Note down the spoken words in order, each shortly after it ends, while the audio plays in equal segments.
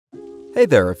Hey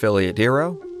there, affiliate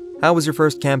hero. How was your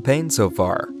first campaign so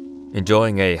far?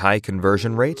 Enjoying a high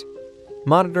conversion rate?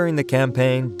 Monitoring the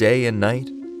campaign day and night?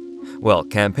 Well,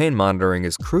 campaign monitoring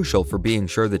is crucial for being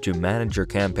sure that you manage your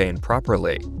campaign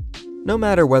properly. No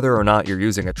matter whether or not you're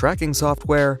using a tracking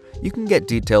software, you can get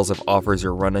details of offers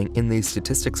you're running in the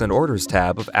Statistics and Orders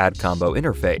tab of AdCombo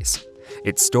interface.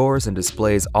 It stores and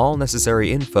displays all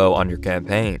necessary info on your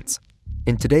campaigns.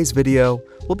 In today's video,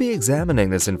 we'll be examining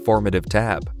this informative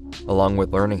tab, along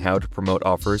with learning how to promote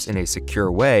offers in a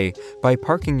secure way by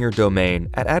parking your domain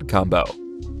at AdCombo.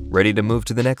 Ready to move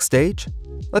to the next stage?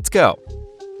 Let's go!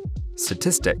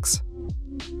 Statistics.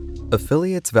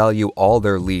 Affiliates value all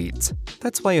their leads.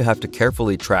 That's why you have to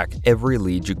carefully track every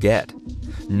lead you get.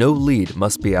 No lead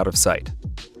must be out of sight.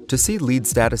 To see lead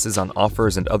statuses on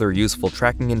offers and other useful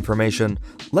tracking information,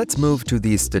 let's move to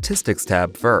the Statistics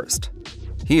tab first.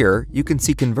 Here, you can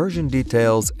see conversion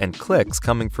details and clicks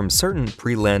coming from certain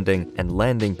pre-landing and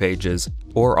landing pages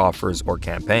or offers or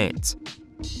campaigns.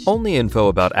 Only info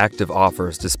about active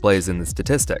offers displays in the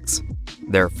statistics.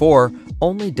 Therefore,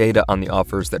 only data on the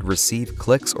offers that receive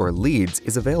clicks or leads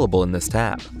is available in this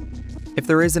tab. If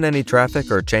there isn't any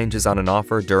traffic or changes on an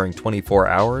offer during 24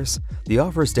 hours, the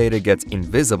offers data gets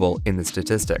invisible in the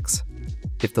statistics.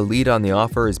 If the lead on the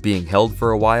offer is being held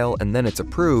for a while and then it's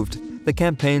approved, the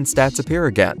campaign stats appear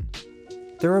again.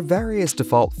 There are various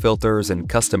default filters and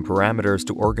custom parameters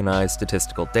to organize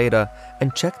statistical data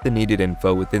and check the needed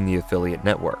info within the affiliate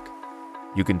network.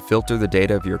 You can filter the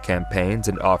data of your campaigns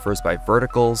and offers by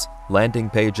verticals, landing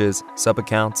pages,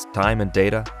 sub-accounts, time and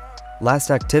data, last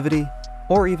activity,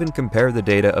 or even compare the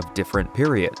data of different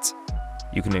periods.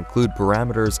 You can include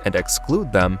parameters and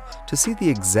exclude them to see the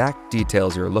exact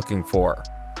details you're looking for.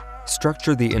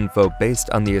 Structure the info based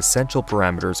on the essential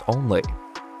parameters only.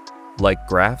 Like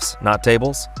graphs, not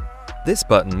tables? This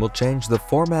button will change the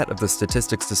format of the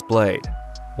statistics displayed.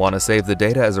 Want to save the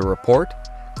data as a report?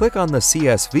 Click on the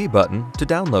CSV button to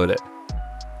download it.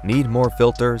 Need more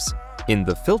filters? In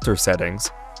the Filter settings,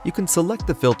 you can select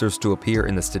the filters to appear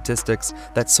in the statistics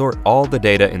that sort all the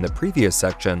data in the previous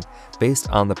section based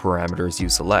on the parameters you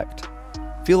select.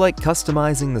 Feel like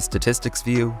customizing the statistics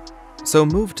view? So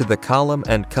move to the Column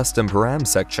and Custom Param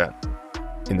section.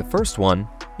 In the first one,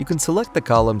 you can select the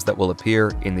columns that will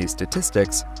appear in the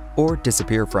statistics or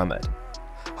disappear from it.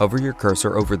 Hover your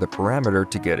cursor over the parameter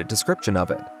to get a description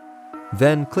of it.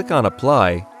 Then click on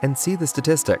Apply and see the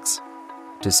statistics.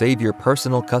 To save your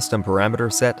personal custom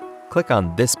parameter set, click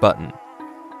on this button.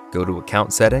 Go to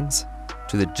Account Settings,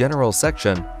 to the General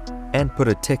section, and put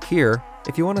a tick here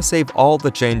if you want to save all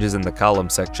the changes in the column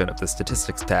section of the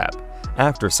Statistics tab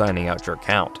after signing out your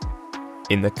account.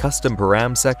 In the Custom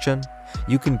Param section,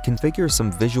 you can configure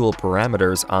some visual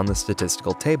parameters on the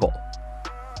statistical table.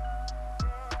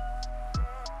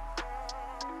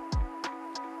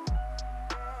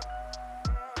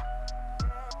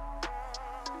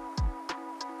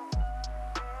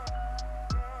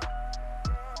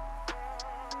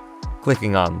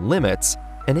 Clicking on Limits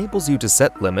enables you to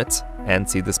set limits and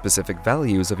see the specific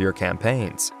values of your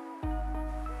campaigns.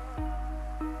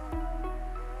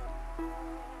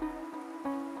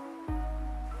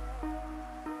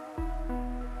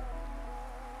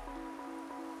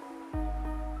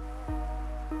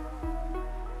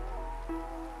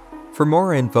 For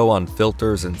more info on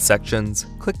filters and sections,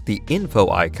 click the Info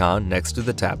icon next to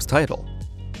the tab's title.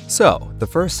 So, the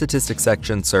first statistics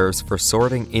section serves for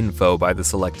sorting info by the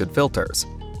selected filters,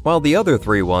 while the other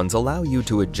three ones allow you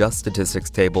to adjust statistics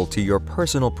table to your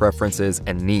personal preferences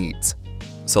and needs.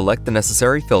 Select the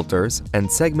necessary filters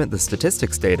and segment the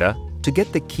statistics data to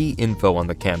get the key info on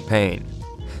the campaign.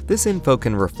 This info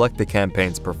can reflect the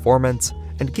campaign's performance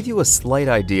and give you a slight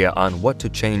idea on what to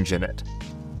change in it.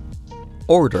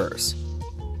 Orders.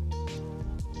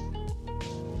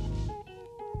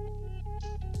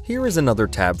 Here is another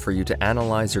tab for you to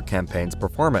analyze your campaign's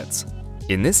performance.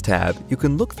 In this tab, you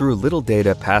can look through little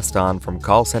data passed on from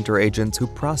call center agents who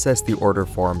process the order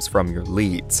forms from your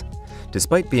leads.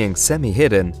 Despite being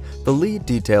semi-hidden, the lead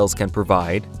details can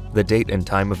provide the date and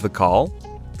time of the call,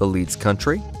 the lead's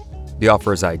country, the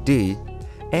offer's ID,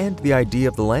 and the ID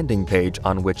of the landing page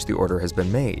on which the order has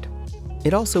been made.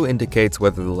 It also indicates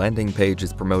whether the landing page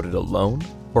is promoted alone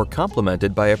or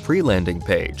complemented by a pre-landing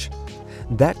page.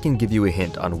 That can give you a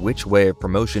hint on which way of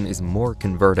promotion is more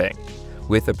converting,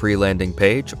 with a pre-landing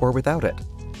page or without it.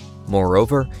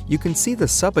 Moreover, you can see the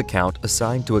sub-account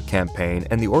assigned to a campaign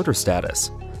and the order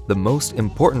status, the most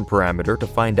important parameter to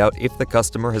find out if the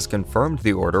customer has confirmed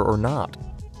the order or not.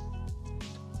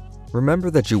 Remember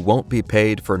that you won't be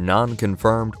paid for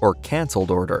non-confirmed or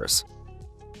canceled orders.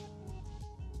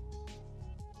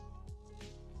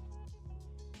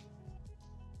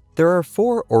 There are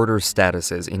 4 order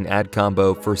statuses in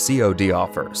AdCombo for COD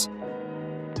offers.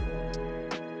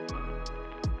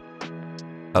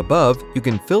 Above, you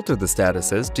can filter the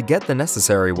statuses to get the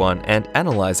necessary one and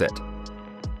analyze it.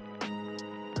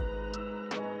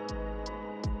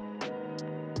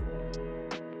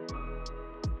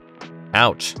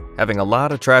 Ouch! Having a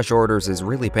lot of trash orders is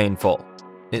really painful.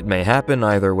 It may happen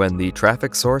either when the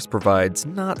traffic source provides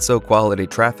not so quality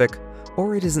traffic,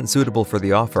 or it isn't suitable for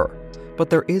the offer. But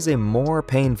there is a more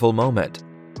painful moment,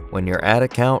 when your ad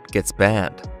account gets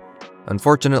banned.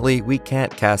 Unfortunately, we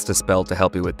can't cast a spell to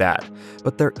help you with that,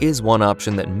 but there is one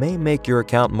option that may make your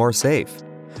account more safe: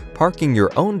 parking your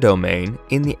own domain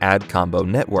in the AdCombo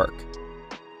network.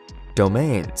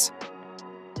 Domains.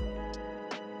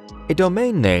 A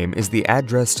domain name is the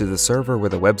address to the server where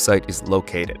the website is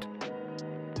located.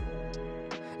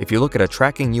 If you look at a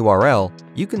tracking URL,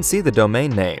 you can see the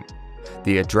domain name,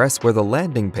 the address where the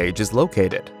landing page is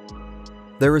located.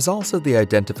 There is also the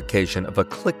identification of a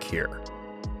click here.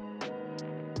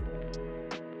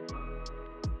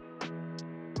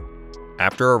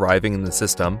 After arriving in the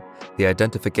system, the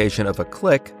identification of a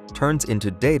click turns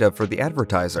into data for the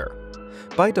advertiser.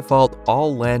 By default,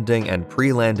 all landing and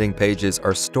pre-landing pages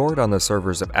are stored on the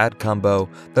servers of AdCombo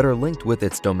that are linked with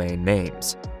its domain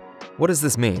names. What does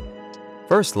this mean?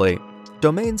 Firstly,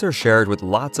 domains are shared with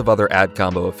lots of other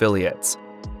AdCombo affiliates.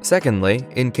 Secondly,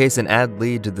 in case an ad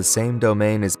lead to the same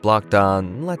domain is blocked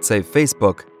on, let's say,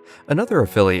 Facebook, another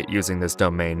affiliate using this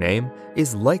domain name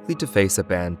is likely to face a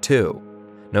ban too,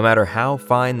 no matter how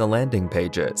fine the landing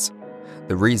page is.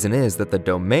 The reason is that the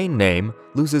domain name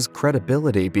loses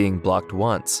credibility being blocked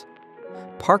once.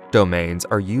 Parked domains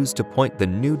are used to point the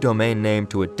new domain name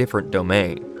to a different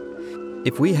domain.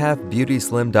 If we have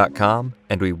𝗏𝗏𝗏𝗏𝗏𝗏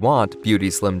and we want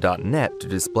𝗏𝗏𝗏𝗏𝗏�net to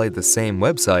display the same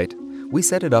website, we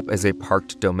set it up as a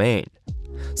parked domain.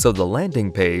 So the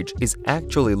landing page is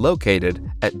actually located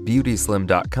at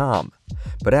𝗏𝗏𝗏𝗏𝗏𝗏𝗏𝗏,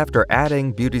 but after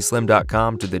adding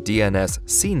𝗏𝗏𝗏𝗏𝗏𝗏𝗏 to the DNS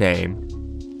CNAME,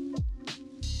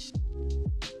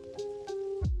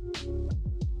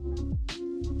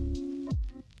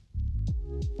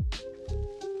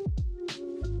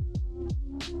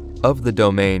 of the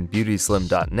domain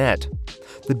𝗏𝗏𝗏𝗏𝗏𝗏𝗏net,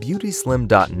 the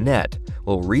𝗏𝗏𝗏𝗏𝗏𝗏𝗏𝗏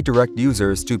will redirect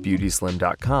users to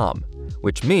𝗏𝗏𝗏𝗏𝗏𝗏𝗏𝗏𝗏𝗏.com,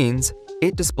 which means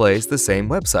it displays the same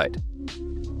website.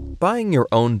 Buying your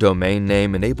own domain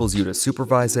name enables you to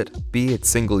supervise it, be its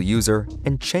single user,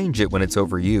 and change it when it's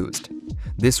overused.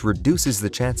 This reduces the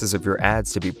chances of your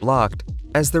ads to be blocked,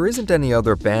 as there isn't any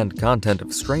other banned content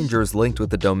of strangers linked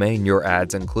with the domain your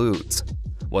ads includes.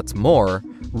 What's more,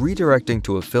 redirecting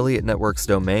to affiliate network's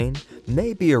domain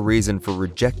may be a reason for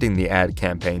rejecting the ad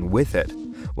campaign with it,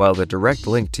 while the direct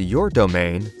link to your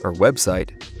domain or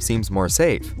website seems more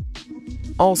safe.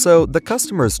 Also, the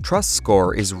customer's trust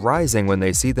score is rising when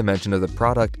they see the mention of the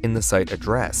product in the site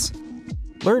address.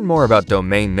 Learn more about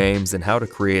domain names and how to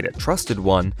create a trusted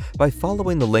one by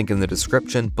following the link in the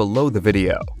description below the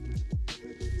video.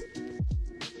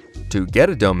 To get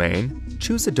a domain,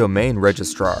 choose a domain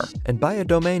registrar and buy a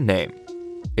domain name.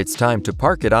 It's time to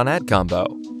park it on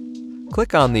AdCombo.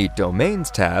 Click on the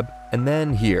Domains tab and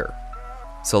then here.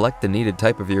 Select the needed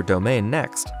type of your domain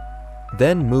next.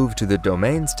 Then move to the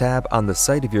Domains tab on the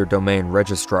site of your domain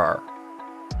registrar.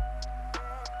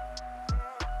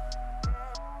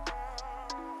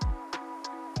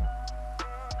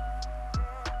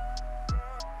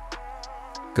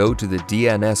 Go to the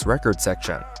DNS record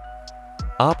section.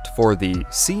 Opt for the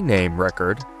CNAME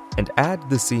record and add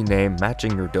the CNAME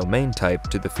matching your domain type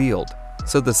to the field,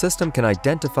 so the system can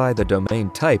identify the domain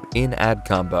type in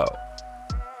AdCombo.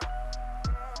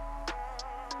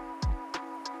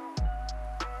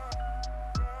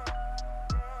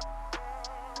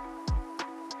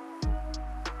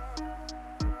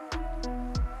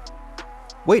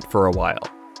 Wait for a while.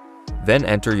 Then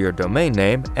enter your domain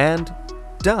name and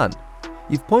done!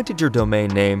 You've pointed your domain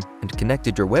name and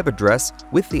connected your web address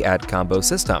with the AdCombo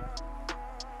system.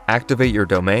 Activate your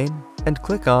domain and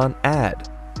click on Add.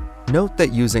 Note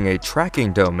that using a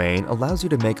tracking domain allows you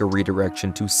to make a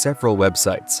redirection to several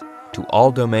websites, to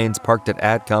all domains parked at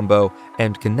AdCombo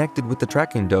and connected with the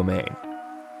tracking domain.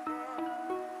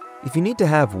 If you need to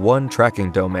have one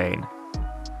tracking domain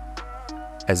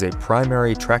as a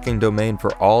primary tracking domain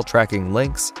for all tracking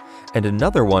links and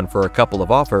another one for a couple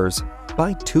of offers,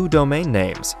 buy two domain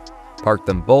names, park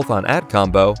them both on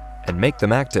AdCombo, and make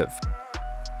them active.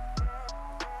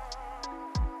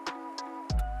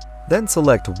 Then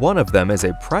select one of them as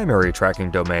a primary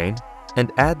tracking domain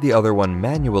and add the other one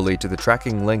manually to the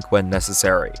tracking link when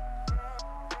necessary.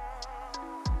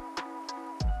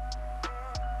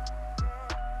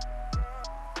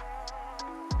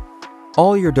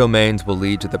 All your domains will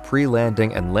lead to the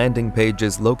pre-landing and landing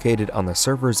pages located on the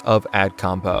servers of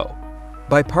AdCombo.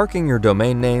 By parking your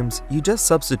domain names, you just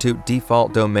substitute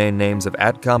default domain names of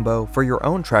AdCombo for your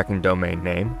own tracking domain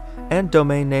name and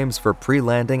domain names for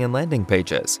pre-landing and landing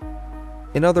pages.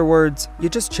 In other words, you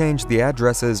just change the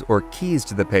addresses or keys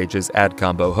to the pages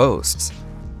AdCombo hosts.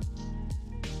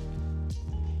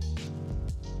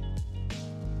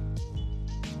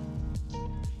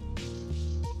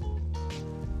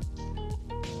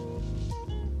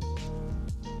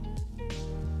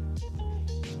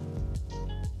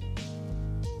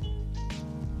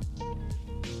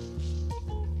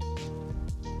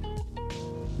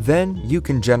 Then you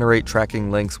can generate tracking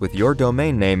links with your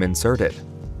domain name inserted.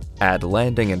 Add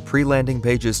landing and pre-landing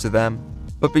pages to them,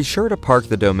 but be sure to park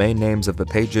the domain names of the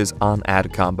pages on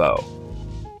AdCombo.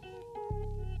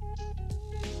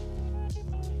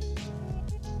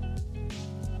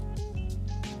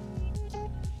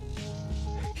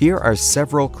 Here are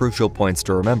several crucial points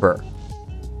to remember.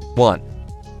 1.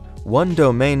 One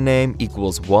domain name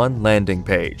equals one landing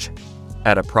page.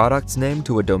 Add a product's name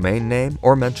to a domain name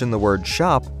or mention the word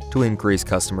shop to increase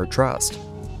customer trust.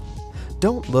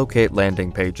 Don't locate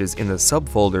landing pages in the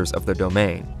subfolders of the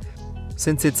domain,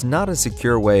 since it's not a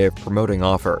secure way of promoting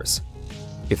offers.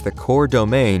 If the core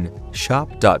domain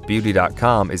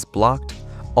shop.beauty.com is blocked,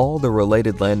 all the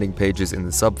related landing pages in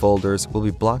the subfolders will be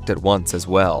blocked at once as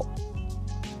well.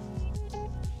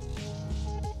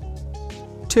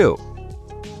 2.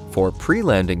 For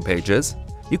pre-landing pages,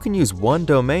 you can use one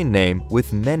domain name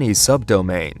with many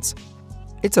subdomains.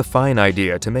 It's a fine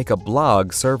idea to make a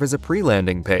blog serve as a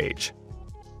pre-landing page.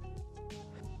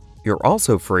 You're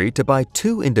also free to buy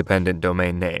two independent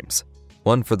domain names,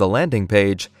 one for the landing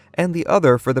page and the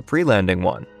other for the pre-landing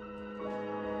one.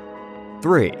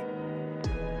 3.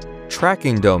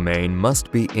 Tracking domain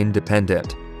must be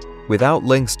independent, without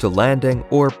links to landing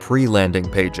or pre-landing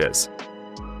pages.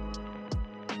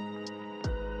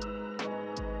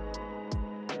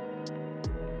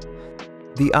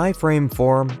 The iframe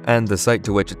form and the site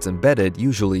to which it's embedded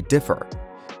usually differ.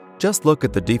 Just look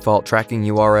at the default tracking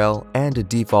URL and a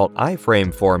default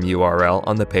iframe form URL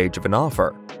on the page of an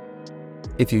offer.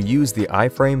 If you use the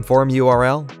iframe form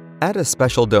URL, add a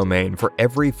special domain for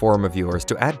every form of yours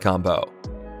to AdCombo.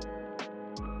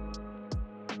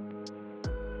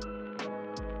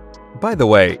 By the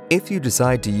way, if you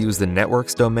decide to use the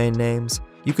network's domain names,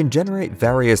 you can generate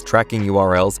various tracking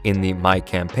URLs in the My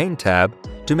Campaign tab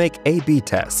to make A/B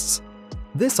tests.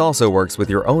 This also works with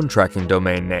your own tracking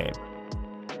domain name.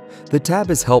 The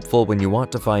tab is helpful when you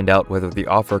want to find out whether the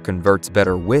offer converts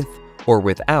better with or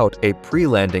without a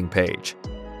pre-landing page,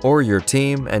 or your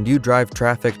team and you drive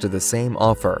traffic to the same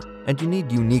offer and you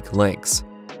need unique links.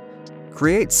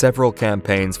 Create several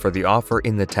campaigns for the offer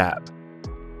in the tab.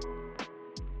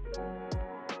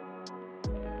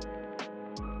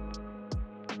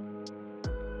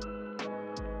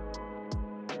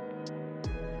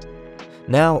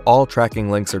 Now all tracking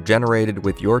links are generated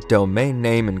with your domain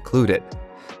name included.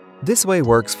 This way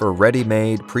works for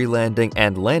ready-made, pre-landing,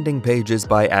 and landing pages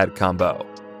by AdCombo.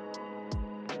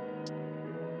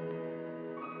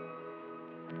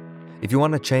 If you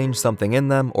want to change something in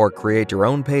them or create your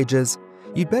own pages,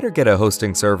 you'd better get a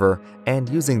hosting server and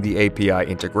using the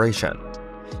API integration.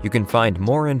 You can find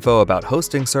more info about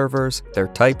hosting servers, their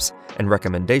types, and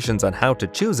recommendations on how to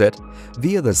choose it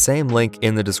via the same link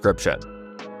in the description.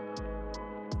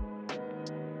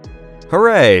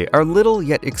 Hooray! Our little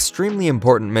yet extremely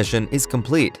important mission is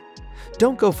complete.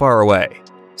 Don't go far away.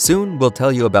 Soon we'll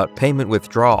tell you about payment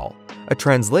withdrawal, a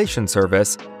translation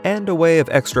service, and a way of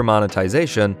extra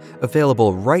monetization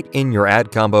available right in your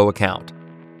AdCombo account.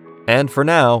 And for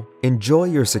now, enjoy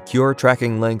your secure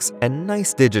tracking links and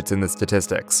nice digits in the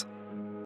statistics.